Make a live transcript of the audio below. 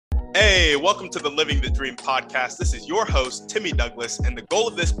Hey, welcome to the Living the Dream podcast. This is your host, Timmy Douglas, and the goal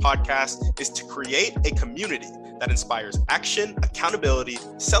of this podcast is to create a community that inspires action, accountability,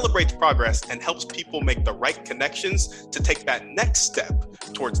 celebrates progress, and helps people make the right connections to take that next step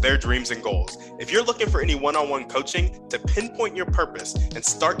towards their dreams and goals. If you're looking for any one-on-one coaching to pinpoint your purpose and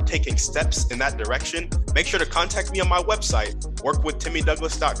start taking steps in that direction, make sure to contact me on my website,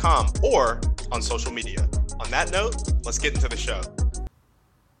 workwithtimmydouglas.com, or on social media. On that note, let's get into the show.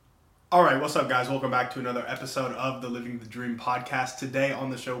 All right, what's up, guys? Welcome back to another episode of the Living the Dream podcast. Today on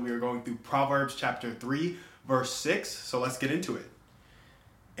the show, we are going through Proverbs chapter 3, verse 6. So let's get into it.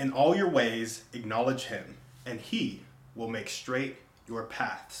 In all your ways, acknowledge him, and he will make straight your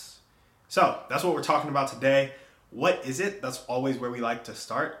paths. So that's what we're talking about today. What is it? That's always where we like to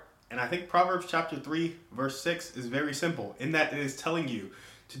start. And I think Proverbs chapter 3, verse 6 is very simple in that it is telling you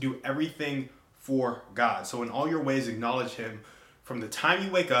to do everything for God. So in all your ways, acknowledge him. From the time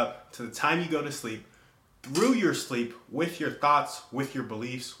you wake up to the time you go to sleep, through your sleep, with your thoughts, with your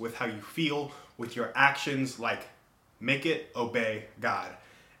beliefs, with how you feel, with your actions, like make it obey God.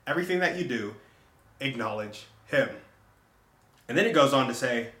 Everything that you do, acknowledge him. And then it goes on to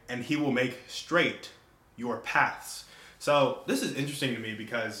say, and he will make straight your paths. So this is interesting to me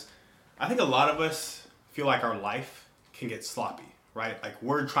because I think a lot of us feel like our life can get sloppy, right? Like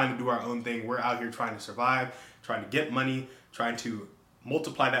we're trying to do our own thing. We're out here trying to survive, trying to get money, trying to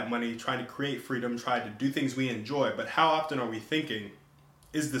multiply that money, trying to create freedom, trying to do things we enjoy. But how often are we thinking,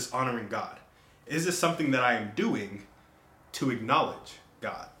 is this honoring God? Is this something that I am doing to acknowledge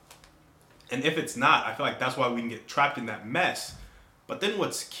God? And if it's not, I feel like that's why we can get trapped in that mess. But then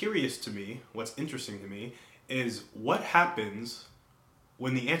what's curious to me, what's interesting to me, is what happens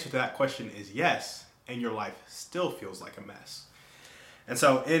when the answer to that question is yes, and your life still feels like a mess. And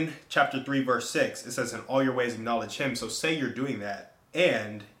so in chapter 3, verse 6, it says, in all your ways acknowledge him. So say you're doing that,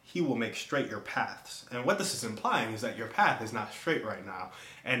 and he will make straight your paths. And what this is implying is that your path is not straight right now.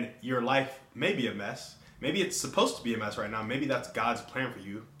 And your life may be a mess. Maybe it's supposed to be a mess right now. Maybe that's God's plan for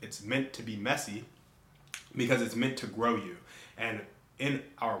you. It's meant to be messy because it's meant to grow you. And in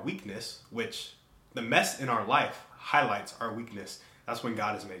our weakness, which the mess in our life highlights our weakness, that's when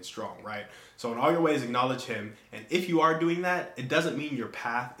God is made strong, right? So in all your ways, acknowledge him. And if you are doing that, it doesn't mean your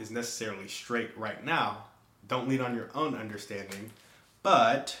path is necessarily straight right now. Don't lean on your own understanding.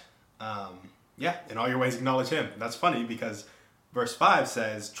 But, in all your ways, acknowledge him. That's funny because verse 5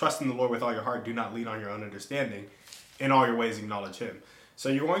 says, trust in the Lord with all your heart. Do not lean on your own understanding. In all your ways, acknowledge him. So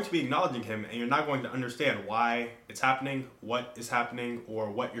you're going to be acknowledging him, and you're not going to understand why it's happening, what is happening, or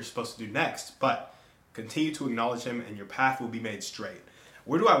what you're supposed to do next. But continue to acknowledge him, and your path will be made straight.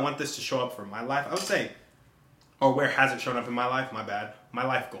 Where do I want this to show up for my life? I would say, or where has it shown up in my life? My bad. My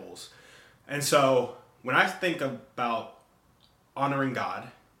life goals. And so when I think about honoring God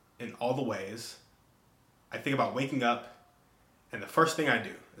in all the ways, I think about waking up, and the first thing I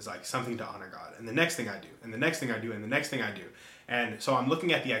do is like something to honor God. And the next thing I do, and the next thing I do, and the next thing I do. And so I'm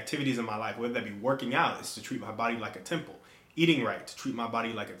looking at the activities in my life, whether that be working out is to treat my body like a temple. Eating right, to treat my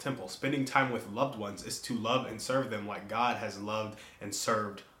body like a temple. Spending time with loved ones is to love and serve them like God has loved and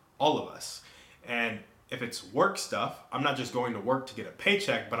served all of us. And if it's work stuff, I'm not just going to work to get a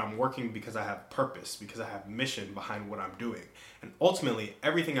paycheck, but I'm working because I have purpose, because I have mission behind what I'm doing. And ultimately,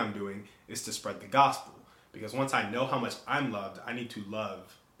 everything I'm doing is to spread the gospel. Because once I know how much I'm loved, I need to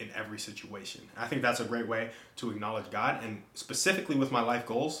love in every situation. I think that's a great way to acknowledge God. And specifically with my life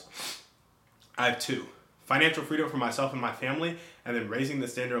goals, I have two. Financial freedom for myself and my family, and then raising the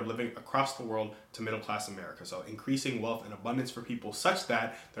standard of living across the world to middle-class America. So increasing wealth and abundance for people such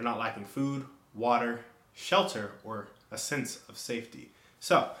that they're not lacking food, water, shelter, or a sense of safety.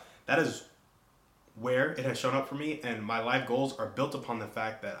 So that is where it has shown up for me, and my life goals are built upon the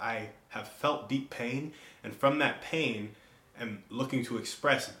fact that I have felt deep pain, and from that pain, am looking to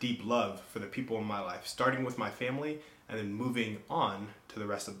express deep love for the people in my life, starting with my family and then moving on to the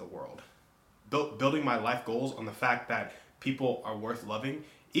rest of the world. Building my life goals on the fact that people are worth loving,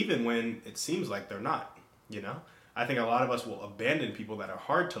 even when it seems like they're not, you know? I think a lot of us will abandon people that are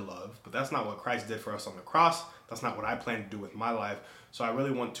hard to love, but that's not what Christ did for us on the cross. That's not what I plan to do with my life. So I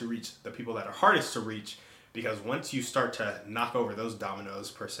really want to reach the people that are hardest to reach, because once you start to knock over those dominoes,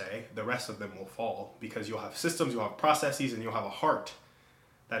 per se, the rest of them will fall, because you'll have systems, you'll have processes, and you'll have a heart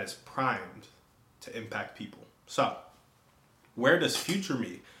that is primed to impact people. So where does future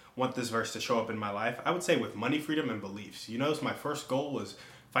me want this verse to show up in my life? I would say with money freedom and beliefs. You notice my first goal was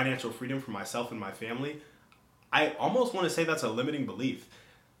financial freedom for myself and my family. I almost want to say that's a limiting belief.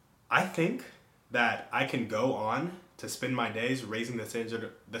 I think that I can go on to spend my days raising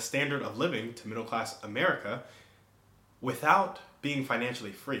the standard of living to middle class America without being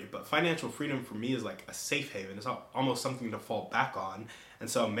financially free, but financial freedom for me is like a safe haven. It's almost something to fall back on. And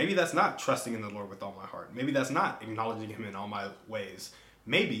so maybe that's not trusting in the Lord with all my heart. Maybe that's not acknowledging him in all my ways.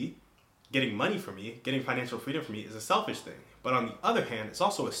 Maybe getting money for me, getting financial freedom for me is a selfish thing. But on the other hand, it's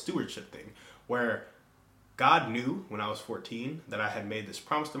also a stewardship thing where God knew when I was 14 that I had made this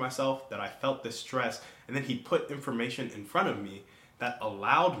promise to myself, that I felt this stress, and then he put information in front of me that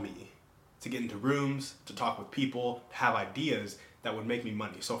allowed me to get into rooms, to talk with people, to have ideas that would make me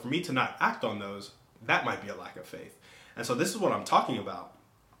money. So for me to not act on those, that might be a lack of faith. And so this is what I'm talking about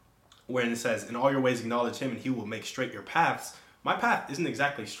when it says, in all your ways acknowledge him and he will make straight your paths. My path isn't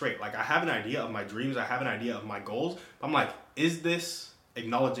exactly straight. Like, I have an idea of my dreams, I have an idea of my goals. But I'm like, is this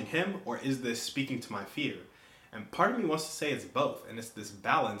acknowledging him or is this speaking to my fear? And part of me wants to say it's both. And it's this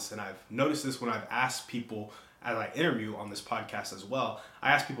balance. And I've noticed this when I've asked people as I interview on this podcast as well.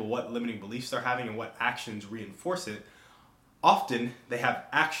 I ask people what limiting beliefs they're having and what actions reinforce it. Often they have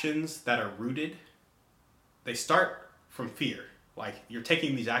actions that are rooted. They start from fear. Like, you're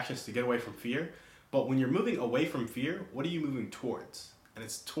taking these actions to get away from fear. But when you're moving away from fear, what are you moving towards? And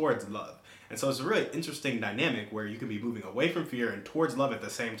it's towards love. And so it's a really interesting dynamic where you can be moving away from fear and towards love at the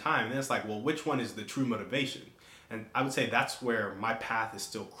same time. And then it's like, well, which one is the true motivation? And I would say that's where my path is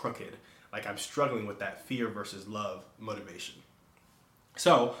still crooked. Like, I'm struggling with that fear versus love motivation.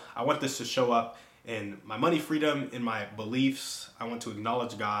 So I want this to show up in my money freedom, in my beliefs. I want to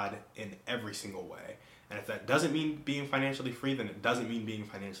acknowledge God in every single way. And if that doesn't mean being financially free, then it doesn't mean being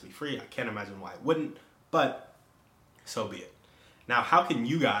financially free. I can't imagine why it wouldn't, but so be it. Now, how can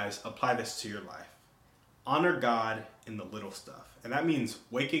you guys apply this to your life? Honor God in the little stuff. And that means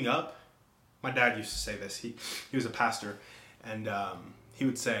waking up. My dad used to say this. He was a pastor, and he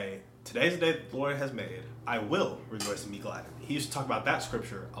would say, today's the day that the Lord has made. I will rejoice and be glad. He used to talk about that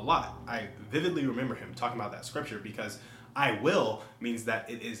scripture a lot. I vividly remember him talking about that scripture because I will means that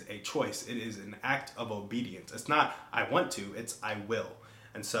it is a choice. It is an act of obedience. It's not I want to, it's I will.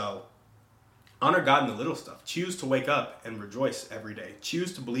 And so honor God in the little stuff. Choose to wake up and rejoice every day.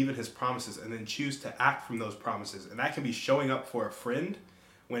 Choose to believe in his promises and then choose to act from those promises. And that can be showing up for a friend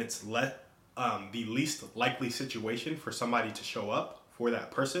when it's the least likely situation for somebody to show up for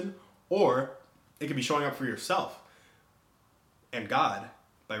that person. Or it could be showing up for yourself and God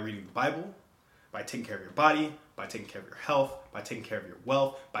by reading the Bible, by taking care of your body, by taking care of your health, by taking care of your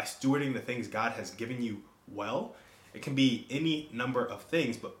wealth, by stewarding the things God has given you well. It can be any number of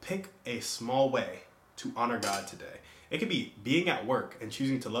things, but pick a small way to honor God today. It could be being at work and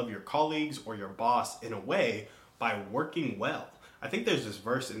choosing to love your colleagues or your boss in a way by working well. I think there's this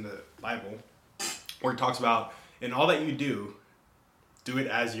verse in the Bible where it talks about, in all that you do it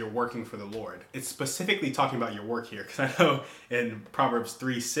as you're working for the Lord. It's specifically talking about your work here, because I know in Proverbs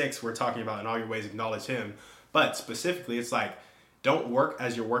 3:6 we're talking about in all your ways acknowledge him. But specifically, it's like, don't work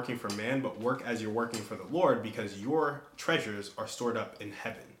as you're working for man, but work as you're working for the Lord, because your treasures are stored up in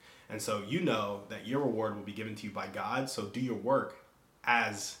heaven. And so you know that your reward will be given to you by God. So do your work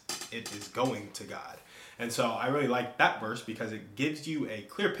as it is going to God. And so I really like that verse because it gives you a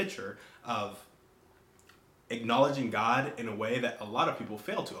clear picture of acknowledging God in a way that a lot of people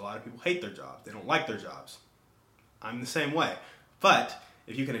fail to. A lot of people hate their jobs. They don't like their jobs. I'm the same way. But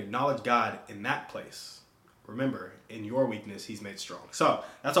if you can acknowledge God in that place, remember, in your weakness, he's made strong. So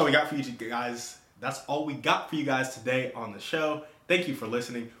that's all we got for you guys. That's all we got for you guys today on the show. Thank you for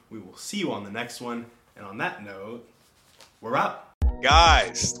listening. We will see you on the next one. And on that note, we're out.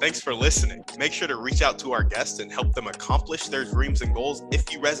 Guys, thanks for listening. Make sure to reach out to our guests and help them accomplish their dreams and goals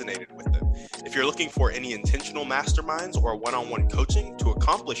if you resonated with them. If you're looking for any intentional masterminds or one-on-one coaching to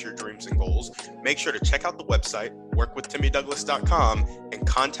accomplish your dreams and goals, make sure to check out the website, workwithtimmydouglas.com, and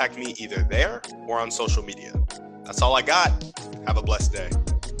contact me either there or on social media. That's all I got. Have a blessed day.